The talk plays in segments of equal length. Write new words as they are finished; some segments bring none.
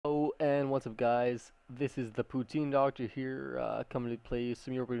What's up, guys? This is the Poutine Doctor here, coming to play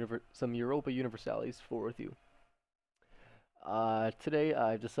some Europa Universalis for with you. Today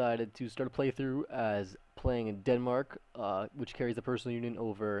I've decided to start a playthrough as playing in Denmark, which carries the personal union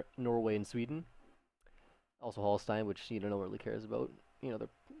over Norway and Sweden. Also Holstein, which no one really cares about.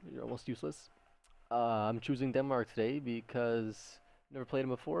 They're almost useless. I'm choosing Denmark today because I've never played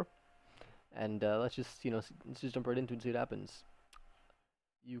them before, and let's just jump right into it and see what happens.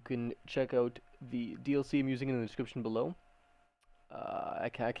 You can check out the DLC I'm using in the description below. I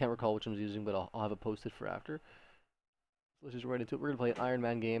can't recall which one's using, but I'll have it posted for after. So let's just right into it. We're going to play an Iron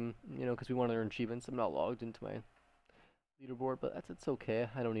Man game, because we want to earn achievements. I'm not logged into my leaderboard, but it's okay.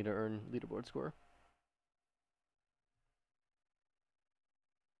 I don't need to earn leaderboard score.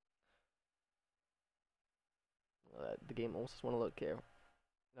 The game almost just want to look here.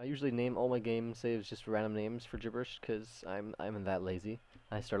 I usually name all my game saves just random names for gibberish, because I'm that lazy.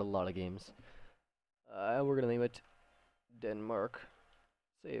 I start a lot of games. We're gonna name it Denmark.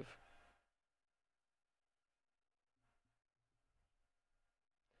 Save.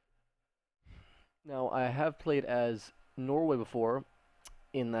 Now I have played as Norway before.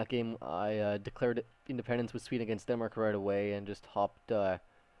 In that game, I declared independence with Sweden against Denmark right away, and just hopped the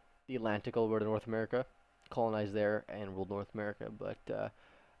Atlantic all over to North America, colonized there, and ruled North America. But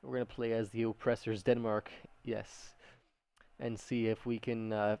we're gonna play as the oppressors, Denmark. Yes. And see if we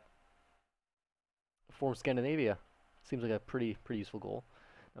can form Scandinavia. Seems like a pretty useful goal.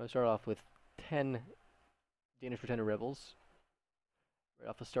 Now we start off with 10 Danish pretender rebels right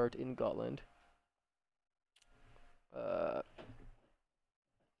off the start in Gotland. Okay.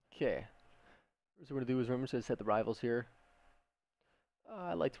 First, what we're gonna do is remember to set the rivals here.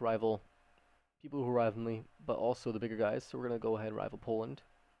 I like to rival people who rival me, but also the bigger guys. So we're gonna go ahead and rival Poland.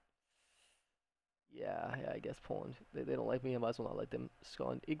 Yeah, I guess Poland. They don't like me. I might as well not like them.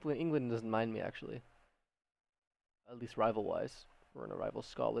 Scotland, England doesn't mind me actually. At least rival-wise. We're gonna rival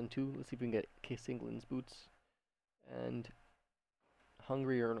Scotland too. Let's see if we can get Kiss England's boots. And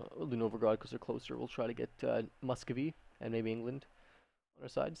Hungary, or we'll do Novgorod because they're closer. We'll try to get Muscovy and maybe England on our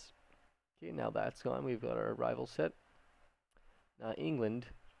sides. Okay, now that's gone. We've got our rival set. Now England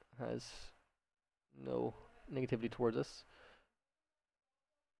has no negativity towards us.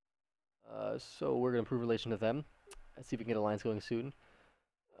 So we're going to improve relation with them. Let's see if we can get alliance going soon.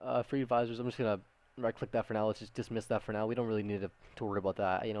 Free advisors, I'm just going to right-click that for now. Let's just dismiss that for now. We don't really need to worry about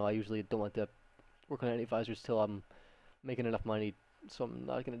that. I usually don't like to work on any advisors till I'm making enough money, so I'm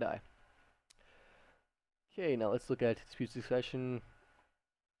not going to die. Okay, now let's look at dispute succession.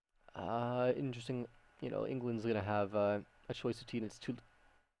 Interesting, England's going to have a choice between its two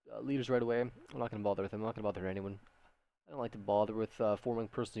leaders right away. I'm not going to bother with them. I'm not going to bother anyone. I don't like to bother with forming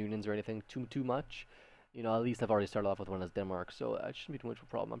personal unions or anything too much. At least I've already started off with one as Denmark, so it shouldn't be too much of a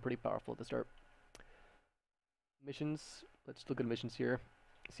problem. I'm pretty powerful at the start. Missions. Let's look at missions here.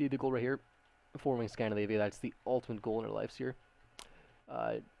 See the goal right here? Forming Scandinavia. That's the ultimate goal in our lives here.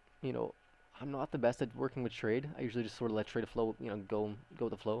 I'm not the best at working with trade. I usually just sort of let trade flow, go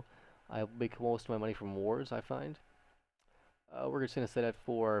with the flow. I make most of my money from wars, I find. We're just going to set it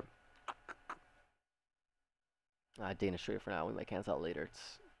for Danish trade for now. We might cancel out later.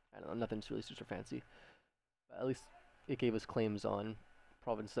 I don't know, nothing's really super fancy. But at least it gave us claims on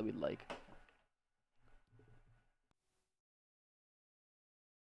provinces that we'd like.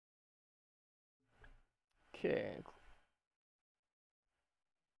 Okay.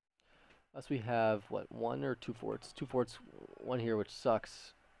 Thus we have, what, one or two forts? Two forts, one here, which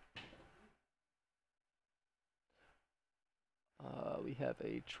sucks. We have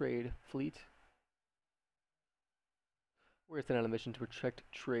a trade fleet. We're going to send out a mission to protect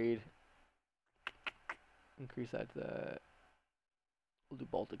trade. Increase that to we'll do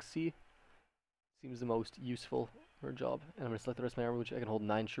Baltic Sea. Seems the most useful for a job. And I'm going to select the rest of my army, which I can hold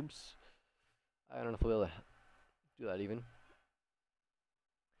 9 troops. I don't know if I'll be able to do that even.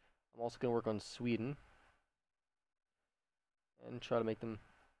 I'm also going to work on Sweden. And try to make them,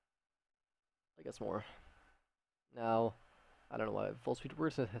 I guess, more. Now, I don't know why full speed. We're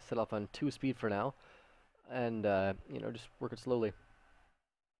going to set off on 2 speed for now. And, just work it slowly.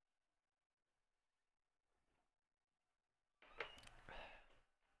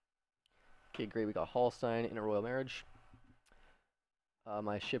 Okay, great. We got Holstein in a royal marriage.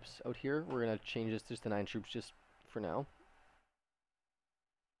 My ship's out here. We're going to change this just to 9 troops just for now.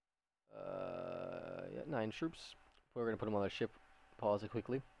 Yeah, 9 troops. We're going to put them on a ship. Pause it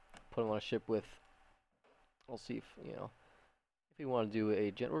quickly. Put them on a ship with... We'll see if, if we want to do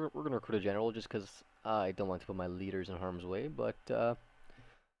a... We're going to recruit a general just because I don't like to put my leaders in harm's way. But we'll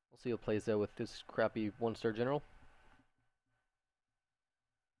see how it plays out with this crappy 1-star general.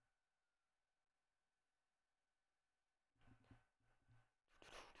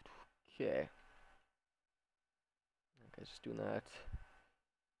 Okay. Okay, just doing that.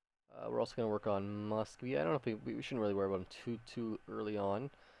 We're also going to work on Muscovy. I don't know if we shouldn't really worry about them too early on.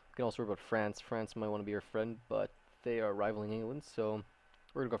 We can also worry about France. France might want to be our friend, but they are rivaling England, so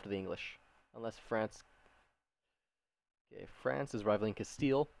we're going to go after the English. Unless France... Okay, France is rivaling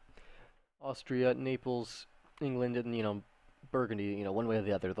Castile. Austria, Naples, England, and, Burgundy, one way or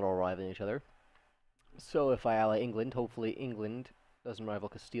the other, they're all rivaling each other. So if I ally England, hopefully England doesn't rival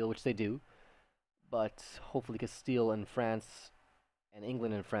Castile, which they do. But hopefully Castile and France and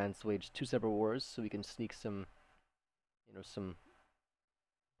England and France wage two separate wars, so we can sneak some, some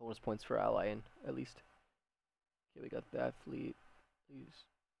bonus points for allying, at least. Okay, we got that fleet. Please.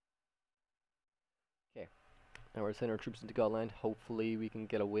 Okay. Now we're sending our troops into Gotland. Hopefully we can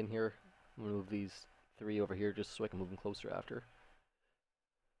get a win here. I'm gonna move these 3 over here just so I can move them closer after.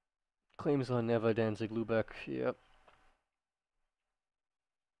 Claims on Neva, Danzig, Lubeck. Yep.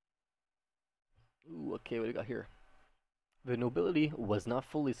 Ooh, okay, what do we got here? The nobility was not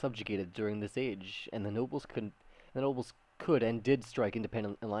fully subjugated during this age, and the nobles could and did strike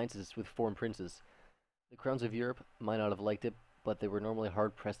independent alliances with foreign princes. The crowns of Europe might not have liked it, but they were normally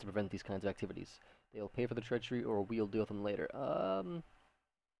hard pressed to prevent these kinds of activities. They'll pay for the treachery, or we'll deal with them later.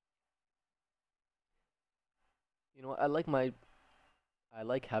 I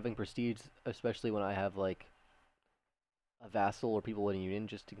like having prestige, especially when I have like a vassal or people in a union,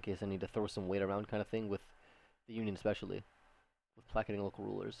 just in case I need to throw some weight around, kind of thing, with the union especially, with placketing local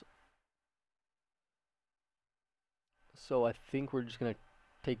rulers. So I think we're just gonna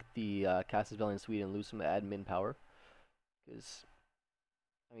take the Castles Valley in Sweden and lose some admin power, because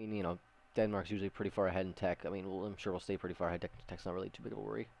I mean, Denmark's usually pretty far ahead in tech. I mean, I'm sure we'll stay pretty far ahead. Tech's not really too big of a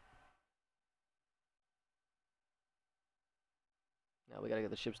worry. Now we gotta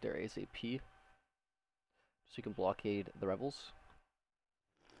get the ships there ASAP, so we can blockade the rebels.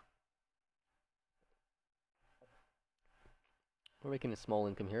 We're making a small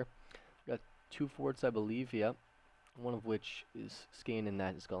income here. We got 2 forts, I believe, yeah. One of which is Skane and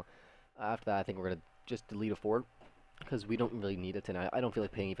that is gone. After that, I think we're gonna just delete a fort, because we don't really need it tonight. I don't feel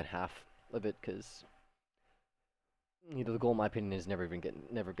like paying even half of it, because the goal in my opinion is never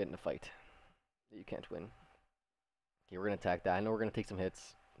getting a fight that you can't win. Okay, we're gonna attack that. I know we're gonna take some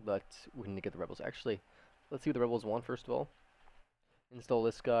hits, but we need to get the rebels. Actually, let's see what the rebels want first of all. Install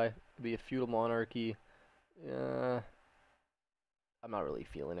this guy. Be a feudal monarchy. I'm not really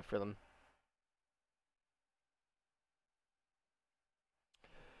feeling it for them.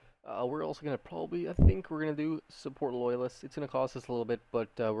 We're also gonna I think we're gonna do support loyalists. It's gonna cost us a little bit, but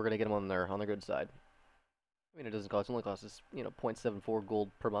we're gonna get them on their good side. I mean, it only costs us, 0.74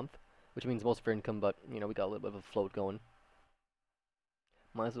 gold per month, which means most of our income, but, we got a little bit of a float going.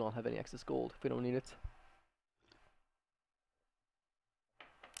 Might as well not have any excess gold if we don't need it.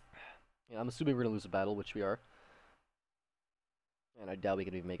 Yeah, I'm assuming we're gonna lose a battle, which we are. And I doubt we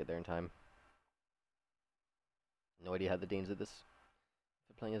can even make it there in time. No idea how the Danes did this. If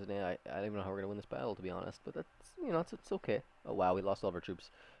they're playing as an AI, I don't even know how we're gonna win this battle, to be honest. But that's, it's okay. Oh wow, we lost all of our troops.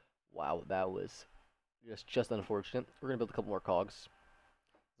 Wow, that was just unfortunate. We're gonna build a couple more cogs.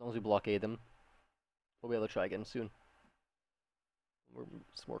 As long as we blockade them, we'll be able to try again soon.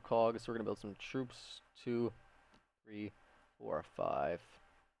 Some more cogs. We're gonna build some troops. 2, 3, 4, 5.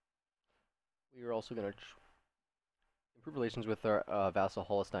 We are also gonna improve relations with our vassal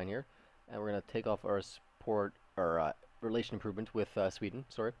Holstein here, and we're gonna take off our support or relation improvement with Sweden.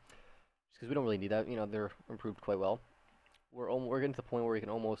 Sorry, just because we don't really need that. They're improved quite well. We're getting to the point where we can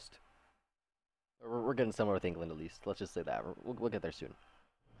almost. We're getting somewhere with England at least. Let's just say that we'll get there soon.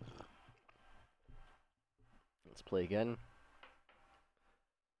 Let's play again.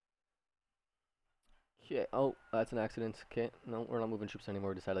 Okay. Oh, that's an accident. Okay. No, we're not moving troops anymore.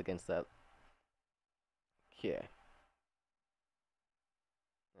 We decided against that. Okay.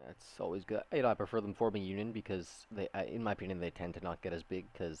 That's always good. I prefer them forming union because in my opinion, they tend to not get as big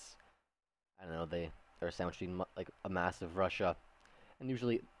because I don't know, they're sandwiching like a massive Russia, and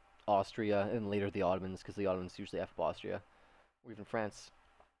usually Austria, and later the Ottomans, because the Ottomans usually F Austria, or even France.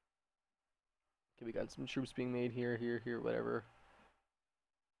 Okay, we got some troops being made here, whatever.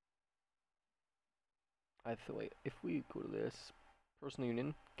 Wait, if we go to this personal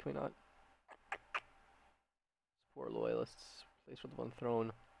union, can we not support loyalists? Place relative on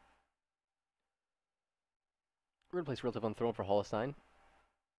throne. We're gonna place relative on throne for Holstein,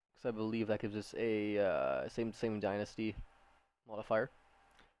 because I believe that gives us a same dynasty modifier,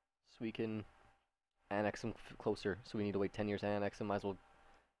 so we can annex them closer. So we need to wait 10 years to annex them. Might as well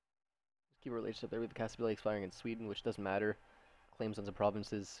just keep a relationship there with the Castile expiring in Sweden, which doesn't matter. Claims on some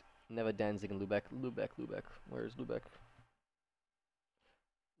provinces. Neva, Danzig, and Lubeck. Lubeck. Where's Lubeck?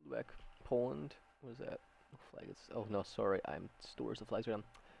 Lubeck. Poland. What is that? Flag is. Oh no, sorry. I'm stores the flags right now.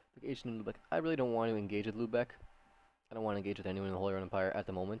 Legation in Lubeck. I really don't want to engage with Lubeck. I don't want to engage with anyone in the Holy Roman Empire at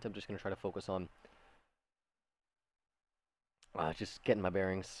the moment. I'm just gonna try to focus on just getting my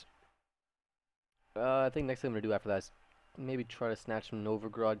bearings. I think next thing I'm gonna do after that is maybe try to snatch some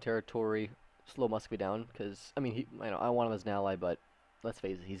Novgorod territory, slow Muscovy down, because I mean, I want him as an ally, but let's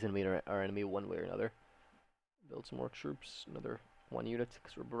face it, he's gonna be our enemy one way or another. Build some more troops, another 1 unit,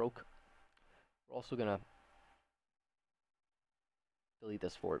 because we're broke. We're also gonna delete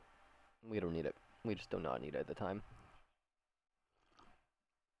this fort. We don't need it. We just do not need it at the time.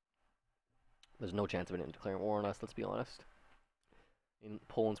 There's no chance of it declaring war on us, let's be honest. I mean,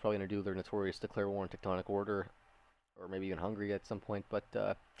 Poland's probably going to do their notorious declare war on Teutonic Order, or maybe even Hungary at some point, but,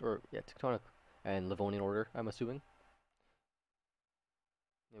 Teutonic and Livonian Order, I'm assuming.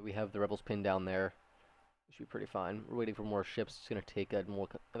 Yeah, we have the rebels pinned down there. Should be pretty fine. We're waiting for more ships. It's going to take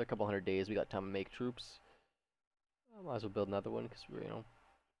another couple hundred days. We got time to make troops. I might as well build another one, because we're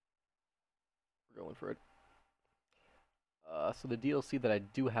going for it. So the DLC that I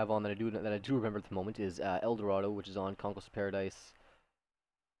do have on that I do remember at the moment is El Dorado, which is on Conquest of Paridise.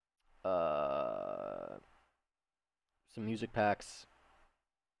 Some music packs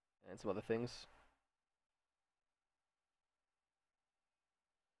and some other things.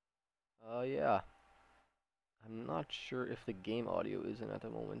 Yeah. I'm not sure if the game audio is in at the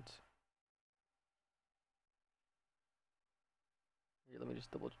moment. Here, let me just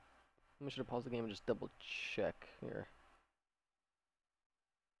pause the game and just double check here.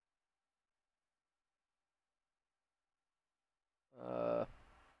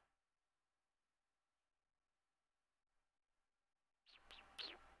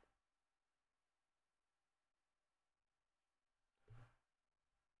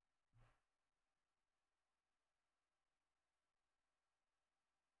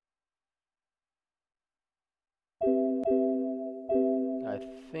 I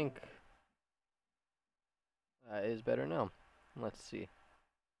think that is better now. Let's see.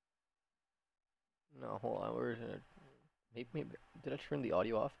 No, hold on. We're gonna maybe did I turn the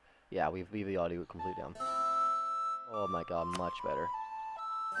audio off? Yeah, we've leave the audio completely down. Oh my god, much better.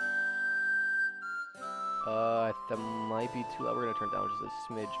 That might be too loud. We're gonna turn it down just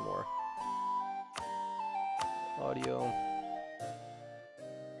a smidge more. Audio.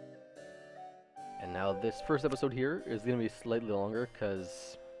 And now this first episode here is gonna be slightly longer, or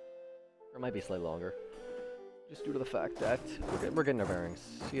it might be slightly longer, just due to the fact that we're getting our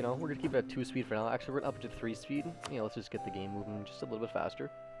bearings. You know, we're gonna keep it at 2 speed for now. Actually, we're up to 3 speed. You know, let's just get the game moving just a little bit faster.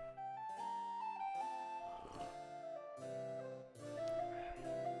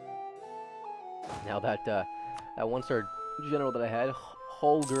 Now that that 1-star general that I had,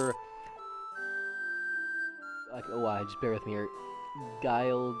 Holger, like, just bear with me here,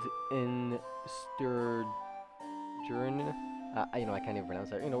 Guild in Sturgeon. I can't even pronounce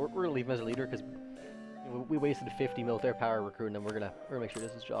that. You know, we're gonna leave him as a leader because we wasted 50 military power recruiting him. We're gonna make sure he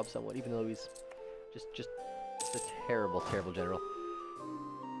does his job somewhat, even though he's just a terrible general.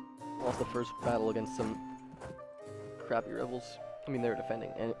 Lost the first battle against some crappy rebels. I mean, they're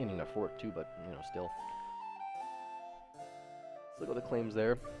defending and in a fort too, but you know, still. Let's look at the claims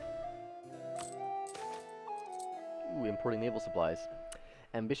there. Ooh, importing naval supplies.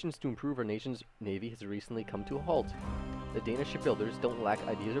 Ambitions to improve our nation's navy has recently come to a halt. The Danish shipbuilders don't lack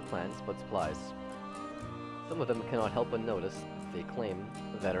ideas or plans, but supplies. Some of them cannot help but notice, they claim,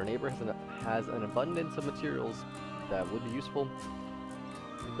 that our neighbor has an abundance of materials that would be useful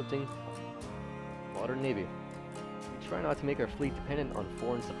in equipping modern navy. We try not to make our fleet dependent on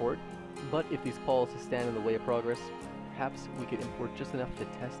foreign support, but if these policies stand in the way of progress, perhaps we could import just enough to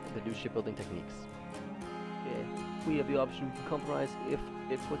test the new shipbuilding techniques. If we have the option to compromise if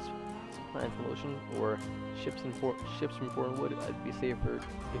it puts some plans in motion, or ships from foreign wood, it'd be safer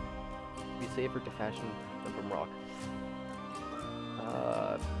to fashion them from rock.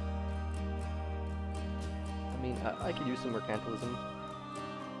 I mean, I could use some mercantilism.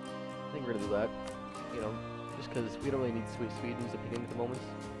 I think we're gonna do that. You know, just because we don't really need Sweden's opinion at the moment.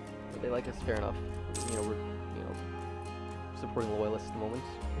 But they like us, fair enough. You know, we're supporting loyalists at the moment,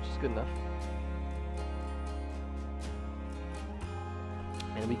 which is good enough.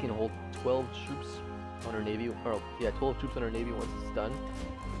 And we can hold 12 troops on our navy, 12 troops on our navy once it's done,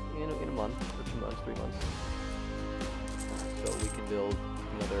 in a month, or 2 months, 3 months. So we can build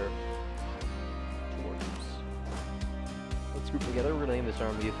another 2 more troops. Let's group together. We're gonna name this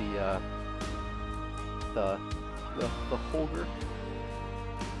army the Holger.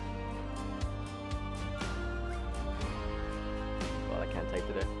 God, I can't type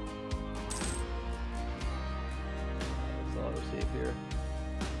today. Let's auto save here.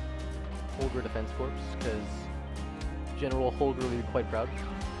 Holger Defense Corps, because General Holger will be quite proud.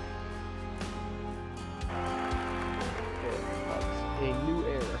 Okay, a new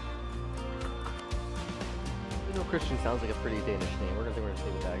heir. You know, Christian sounds like a pretty Danish name. We're gonna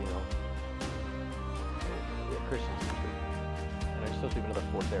stay with that, you know. Yeah, Christian seems good. And I just supposed to leave another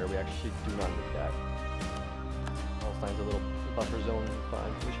 4th heir. We actually do not need that. All signs a little buffer zone,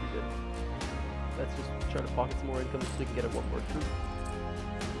 fine. We should be good. Let's just try to pocket some more income so we can get a 1 more troop.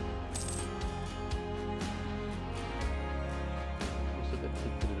 Also good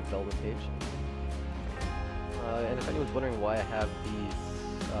to the development page. And if anyone's wondering why I have these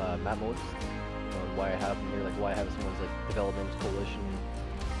map modes, why I have them here, like why I have someone's like development, coalition,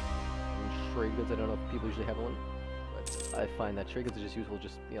 and trade goods. I don't know if people usually have one, but I find that trade goods are just useful.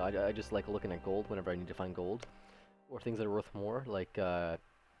 Just I just like looking at gold whenever I need to find gold, or things that are worth more, like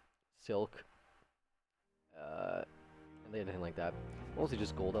silk, and anything like that. Mostly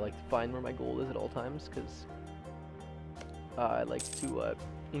just gold. I like to find where my gold is at all times because I like to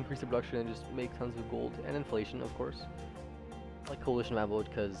increase the production and just make tons of gold and inflation, of course. I like coalition map mode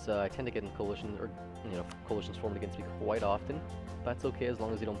because I tend to get in coalition or coalitions formed against me quite often. That's okay as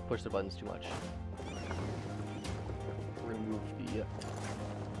long as you don't push the buttons too much. Remove the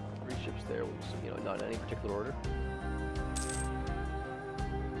 3 ships there, which not in any particular order.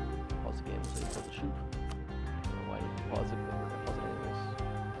 Pause the game so you can the shoot. I don't know why I need to pause it, but we're gonna pause it anyways.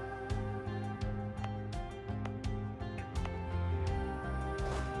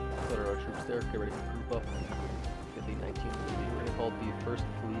 Put our troops there, get ready for group up. Get the 19th Navy. We're gonna call it the First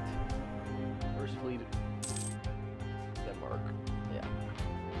Fleet. First Fleet Denmark. Yeah.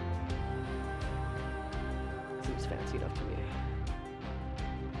 Seems fancy enough to me.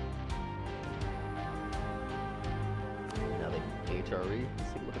 Now they HRE.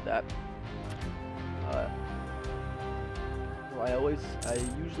 Let's take a look at that. Well, I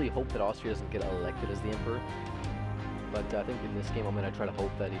usually hope that Austria doesn't get elected as the emperor. But I think in this game I'm gonna try to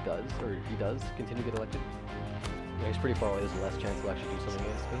hope that he does continue to get elected. He's pretty far away, there's less chance he'll actually do something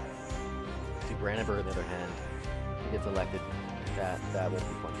against me. See, Brandenburg, on the other hand, if he gets elected, that won't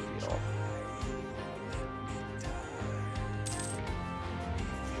be fun to me at all.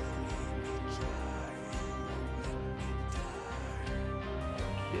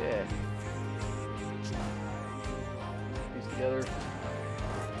 Okay. These together.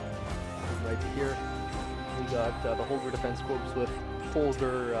 Right here. We got the Holger Defense Corps with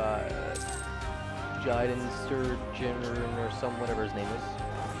Holger, Jiden, Sturgeon, or whatever his name is.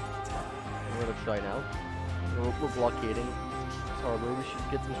 We're gonna try now. We're blockading this harbor. We should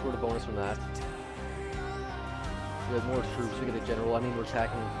get some sort of bonus from that. We have more troops. We get a general. I mean, we're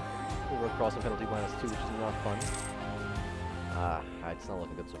attacking over a crossing penalty -2, which is not fun. It's not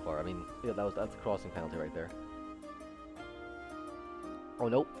looking good so far. I mean, yeah, that's a crossing penalty right there. Oh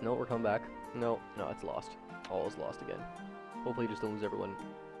nope, no, we're coming back. No, it's lost. All is lost again. Hopefully, you just don't lose everyone.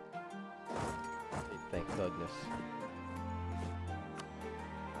 Thank goodness.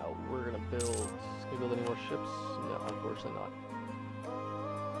 Now we're gonna build. Can we build any more ships? No, unfortunately not.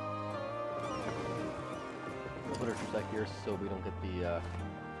 We'll put our troops back here so we don't get the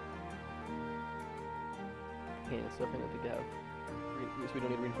pain and suffering that we have. So we don't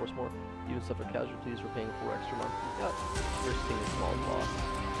need to reinforce more. Units suffer casualties. We're paying 4 extra months. We're seeing a small loss.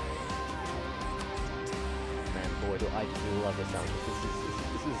 Man, boy, do I just love the sound. This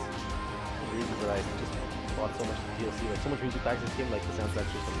is the reason that I just bought so much DLC, like so much music back to this game. Like the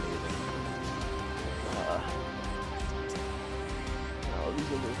soundtrack's just amazing. Now these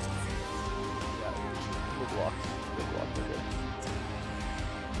are good. Yeah, good blocks. Good blocks are good.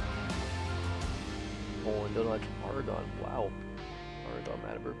 Poland, don't like Aragon. Wow. Aragon,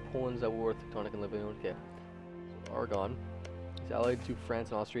 Manenberg. Poland's at war with Tectonic and Living. Okay. So Aragon is allied to France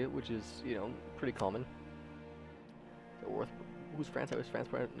and Austria, which is, pretty common. Is at war with, who's France? Is France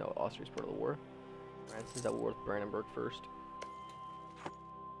part of, no, Austria's part of the war. France is at war with Brandenburg first.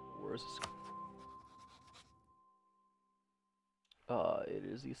 Where is this? It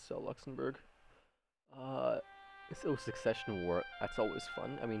is East Luxembourg. So Succession War, that's always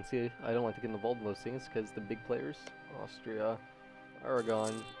fun. I mean, see, I don't like to get involved in those things because the big players, Austria,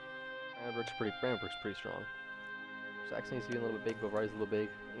 Aragon, Brandenburg's pretty strong. Saxony's even a little bit big, Bavaria's a little big,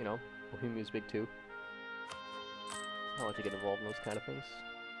 Bohemia's big too. I don't like to get involved in those kind of things.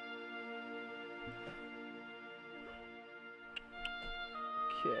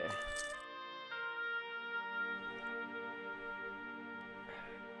 Okay.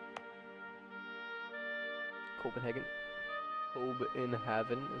 Copenhagen.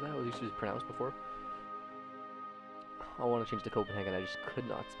 Copenhagen. Is that how it used to be pronounced before? I want to change to Copenhagen. I just could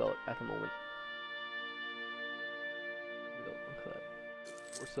not spell it at the moment.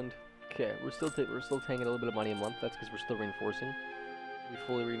 Worsened. Okay, we're still taking a little bit of money a month. That's because we're still reinforcing. We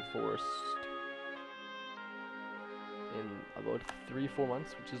fully reinforced in about 3-4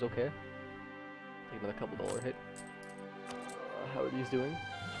 months, which is okay. Take another couple dollar hit. How are these doing?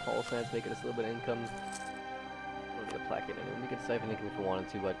 Hall Sand's making us a little bit of income. We'll get a plaque in anyway. We could siphon income if we wanted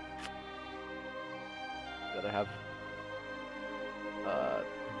to, but I'd rather have.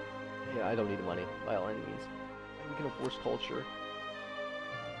 Yeah, I don't need the money by all any means. We can enforce culture.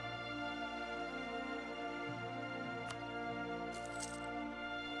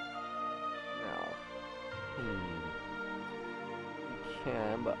 We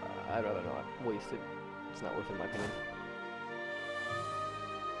can, but I'd rather not waste it. It's not worth it in my opinion.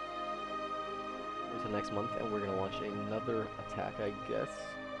 Until next month, and we're gonna launch another attack, I guess.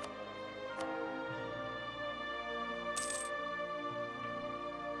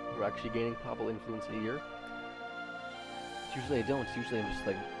 We're actually gaining papal influence a year. Usually I don't. Usually I'm just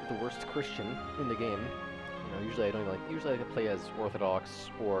like the worst Christian in the game. You know, usually I don't even like. Usually I can play as Orthodox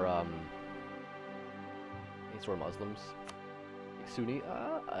or any sort of Muslims. Sunni.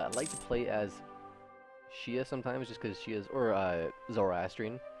 I like to play as Shia sometimes, just because Shia's or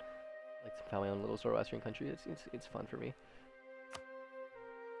Zoroastrian. I like to found my own little Zoroastrian country. It's fun for me.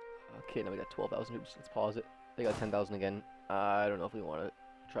 Okay, now we got 12,000 hoops. Let's pause it. They got 10,000 again. I don't know if we want to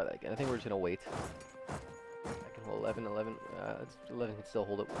try that again. I think we're just gonna wait. I can hold 11. 11 can still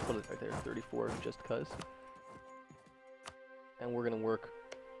hold it. We'll put it right there. 34, just cause. And we're gonna work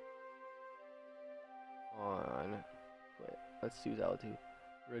on. Wait, let's use Alatu.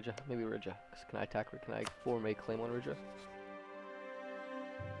 Rija, maybe Rija. Can I attack her? Can I form a claim on Rija?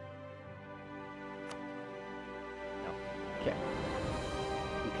 No. Okay.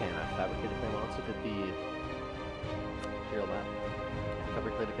 We can fabricate a claim on. Let's look at the imperial map.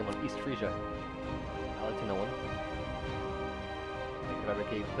 Fabricate a claim on East Frisia. Alatu, no one. I can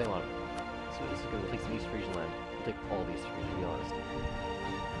fabricate a claim on. So this is going to take some East Frisian land. We'll take all of East Frisia, to be honest.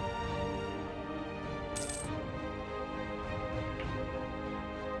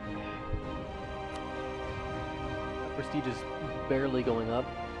 Prestige is barely going up.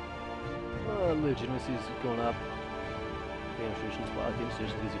 Legitimacy is going up. Danish traditions, well, Danish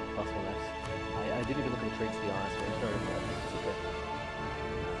traditions gives you +1x. I didn't even look at the traits, to be honest. I started with that. It's okay.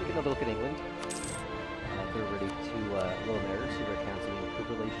 Let's take another look at England. They're ready to lower marriage, so they're canceling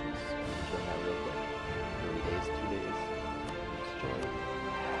improved relations. Join that real quick. 30 days, 2 days. Just join.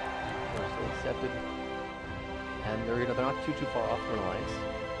 They're still accepted. And they're not too far off from an alliance.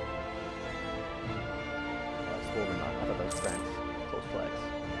 Or not. I thought that was France. Close flags.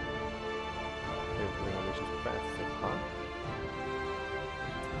 They're improving relations with France. It's like, huh?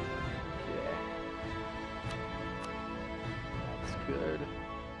 Yeah. That's good.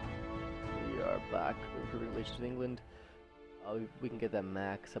 We are back. We're improving relations with England. We can get that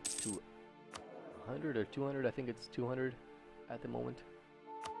max up to 100 or 200. I think it's 200 at the moment.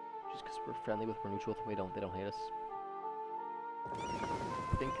 Just because we're friendly with, we're neutral. They don't hate us.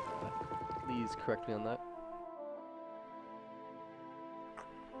 I think. Please correct me on that.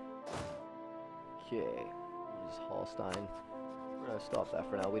 Okay, this is Hallstein. We're gonna stop that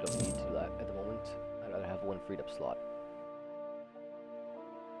for now. We don't need to do that at the moment. I'd rather have one freed up slot.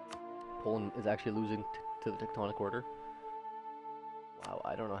 Poland is actually losing to the tectonic order. Wow,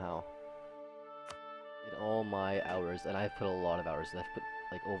 I don't know how. In all my hours, and I've put a lot of hours. I've put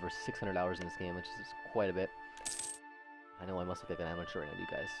like over 600 hours in this game, which is quite a bit. I know I must look like an amateur right now, you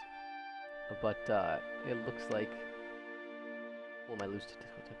guys. But it looks like Poland might lose to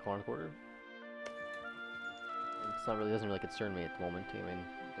tectonic order. It's not really, doesn't really concern me at the moment. I mean,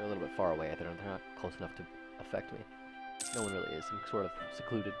 they're a little bit far away. They're not close enough to affect me. No one really is. I'm sort of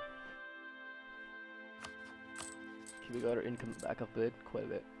secluded. Okay, we got our income back up a bit, quite a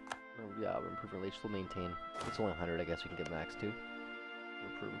bit. Yeah, we're improving relations. We'll maintain. It's only 100, I guess we can get max too.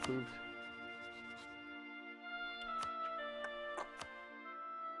 Improved.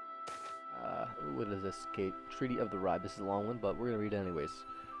 What is this? Okay, Treaty of the Ride. This is a long one, but we're gonna read it anyways.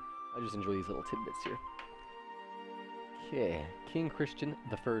 I just enjoy these little tidbits here. Okay, King Christian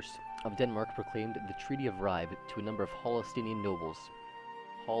I of Denmark proclaimed the Treaty of Ribe to a number of Holsteinian nobles.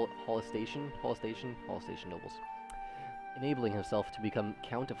 Holstein nobles. Enabling himself to become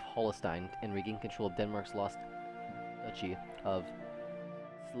Count of Holstein and regain control of Denmark's lost duchy of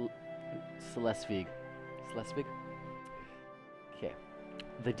Slesvig. Okay.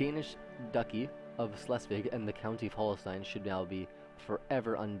 The Danish duchy of Slesvig and the county of Holstein should now be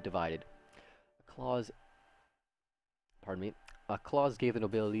forever undivided. A clause gave the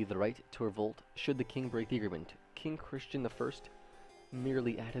nobility the right to revolt should the king break the agreement. King Christian I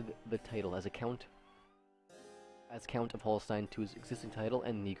merely added the title as a count as Count of Holstein to his existing title,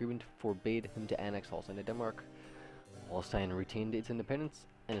 and the agreement forbade him to annex Holstein to Denmark. Holstein retained its independence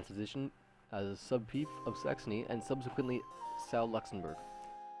and its position as a sub-fief of Saxony and subsequently Saarlundenburg.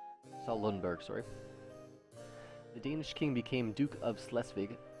 Sorry. The Danish king became Duke of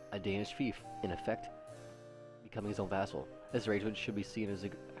Schleswig, a Danish fief, in effect becoming his own vassal. This arrangement should be seen as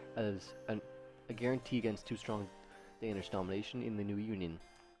a guarantee against too strong Danish domination in the new union,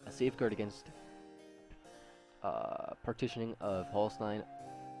 a safeguard against partitioning of Holstein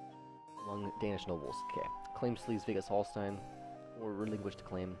among Danish nobles. Okay. Claim Schleswig as Holstein, or relinquished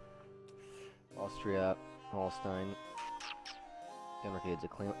claim. Austria, Holstein. Denmark needs a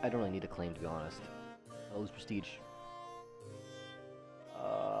claim. I don't really need a claim, to be honest. I'll lose prestige.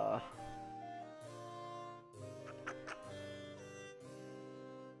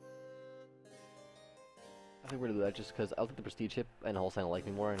 I think we're gonna do that just because I'll take the prestige hit, and Holstein will like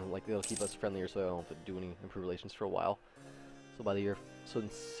me more, and like they'll keep us friendlier, so I don't have to do any improved relations for a while. So by the year, so in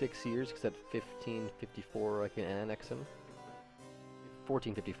 6 years, because at 1554 I can annex him.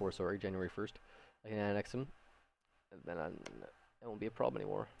 1454, sorry, January 1st, I can annex him, and then it won't be a problem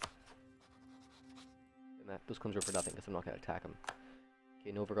anymore. And those claims are for nothing, because I'm not gonna attack him.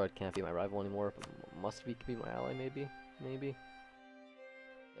 Okay, Novgorod can't be my rival anymore, but must be my ally, maybe. Yeah,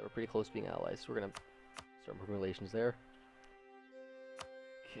 we're pretty close to being allies, so we're gonna start improving relations there.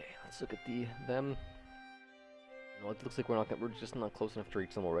 Okay, let's look at them. No, it looks like we're just not close enough to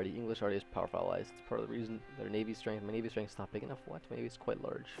reach them already. English already has powerful allies. It's part of the reason their navy strength. My navy strength is not big enough. What? Maybe it's quite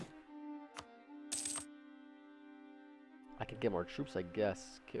large. I could get more troops, I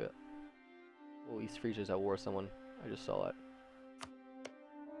guess. Okay. Oh, East Frisia's at war with someone. I just saw that.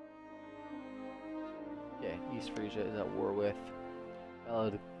 Okay, East Frisia is at war with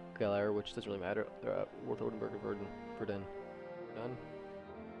Galar, which doesn't really matter. They're at war with Oldenburg and Verdun. Verdun? I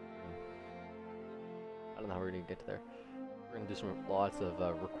don't know how we're gonna get to there. We're gonna do lots of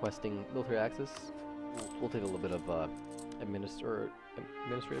requesting military access. We'll take a little bit of administrative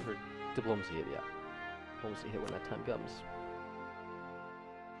or diplomacy hit, yeah. Diplomacy hit when that time comes.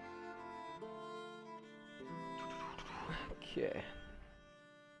 Okay.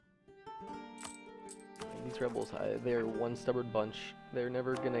 These rebels, they're one stubborn bunch. They're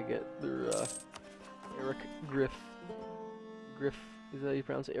never gonna get their Eric Griff, is that how you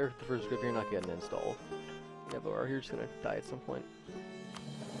pronounce it? Eric the First Griff, you're not getting installed. Yeah, but you're just gonna die at some point.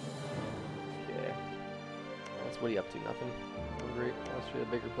 Okay. That's what are you up to? Nothing? Hungary, Austria,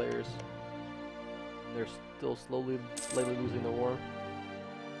 bigger players. They're still slightly losing the war.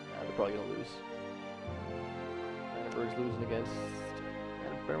 Yeah, they're probably gonna lose. Brandenburg's losing against...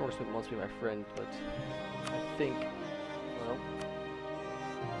 Brandenburg's wants to be my friend, but I think... well...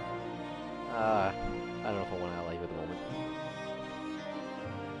 I don't know if I want to ally you at the moment.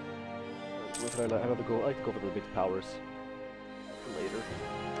 I'd like to go for the big powers for later.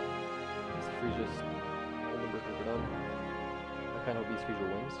 East Frisia's Oldenburg and Verdun. I kind of hope East Frisia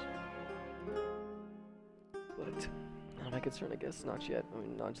wins. But not my concern, I guess. Not yet. I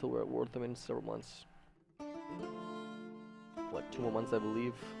mean, not until we're at war with them in several months. What, 2 more months, I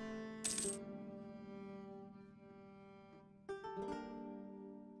believe?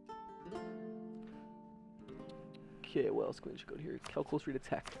 Okay, what else can we just go here? How close are we to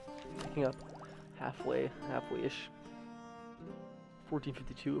attack? Picking up halfway-ish.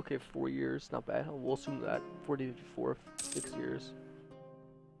 1452, okay, 4 years, not bad. We'll assume that. 1454, 6 years.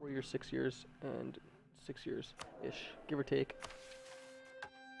 4 years, 6 years, and 6 years-ish, give or take.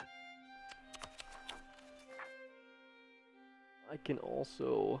 I can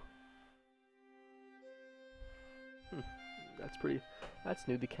also... that's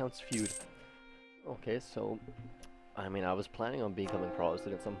new, the Count's feud. Okay, so... I mean, I was planning on becoming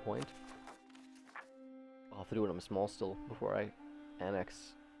Protestant at some point. I'll have to do it when I'm small still, before I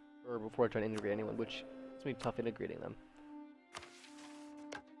annex, or before I try to integrate anyone, which it's gonna be tough integrating them.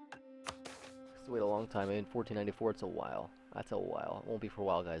 It's wait a long time. In 1494, it's a while. That's a while. It won't be for a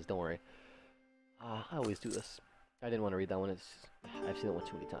while, guys. Don't worry. I always do this. I didn't want to read that one. I've seen that one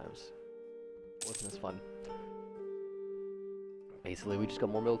too many times. It wasn't as fun. Basically, we just got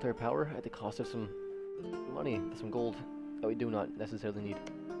more military power at the cost of some money, some gold that we do not necessarily need.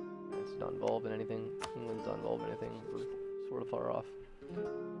 It's not involved in anything. England's not involved in anything. We're sort of far off.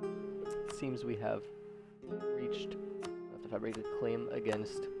 It seems we have reached the fabricated claim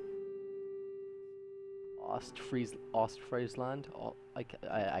against Ostfriesland.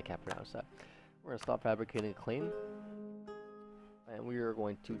 I can't pronounce that. We're gonna stop fabricating a claim, and we are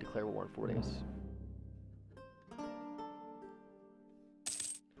going to declare war in 4 days.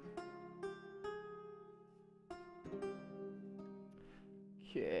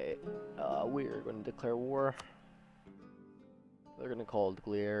 Okay, we are going to declare war. They're gonna call it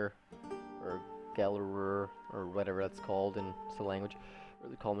Glier, or Galerer, or whatever that's called in the language. Or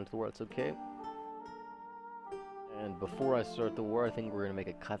they call them into the war, it's okay. And before I start the war, I think we're gonna make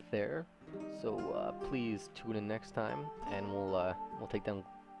a cut there. So please tune in next time, and we'll take down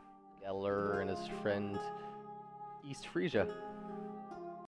Galerer and his friend East Frisia.